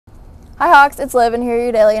Hi Hawks, it's Liv and here are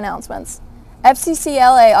your daily announcements.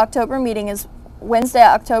 FCCLA October meeting is Wednesday,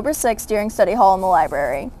 October 6th during study hall in the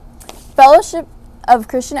library. Fellowship of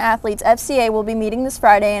Christian Athletes, FCA, will be meeting this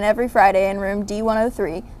Friday and every Friday in room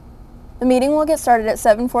D103. The meeting will get started at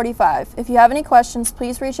 7:45. If you have any questions,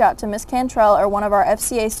 please reach out to Ms. Cantrell or one of our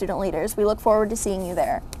FCA student leaders. We look forward to seeing you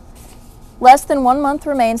there. Less than 1 month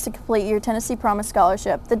remains to complete your Tennessee Promise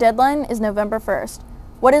Scholarship. The deadline is November 1st.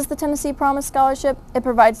 What is the Tennessee Promise Scholarship? It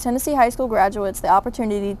provides Tennessee high school graduates the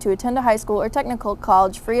opportunity to attend a high school or technical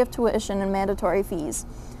college free of tuition and mandatory fees.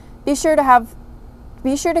 Be sure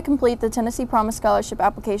to complete the Tennessee Promise Scholarship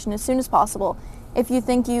application as soon as possible. If you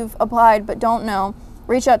think you've applied but don't know,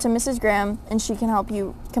 reach out to Mrs. Graham and she can help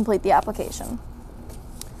you complete the application.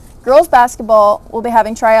 Girls basketball will be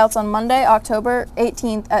having tryouts on Monday, October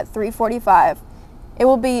 18th at 3:45. It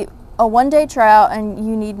will be a one-day tryout and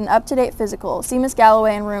you need an up-to-date physical. See Ms.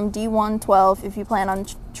 Galloway in room D112 if you plan on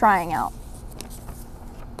trying out.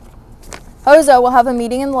 HOSA will have a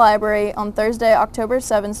meeting in the library on Thursday, October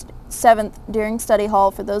 7th during study hall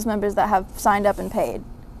for those members that have signed up and paid.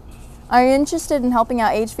 Are you interested in helping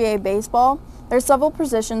out HVA baseball? There are several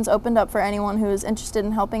positions opened up for anyone who is interested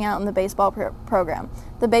in helping out in the baseball program.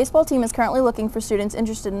 The baseball team is currently looking for students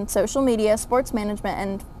interested in social media, sports management,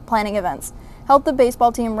 and planning events. Help the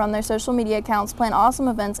baseball team run their social media accounts, plan awesome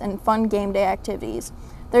events, and fun game day activities.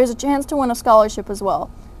 There is a chance to win a scholarship as well.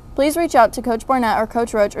 Please reach out to Coach Barnett or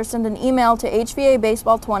Coach Roach or send an email to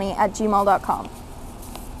hvabaseball20@gmail.com.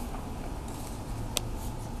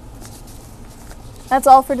 That's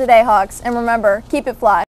all for today, Hawks, and remember, keep it fly.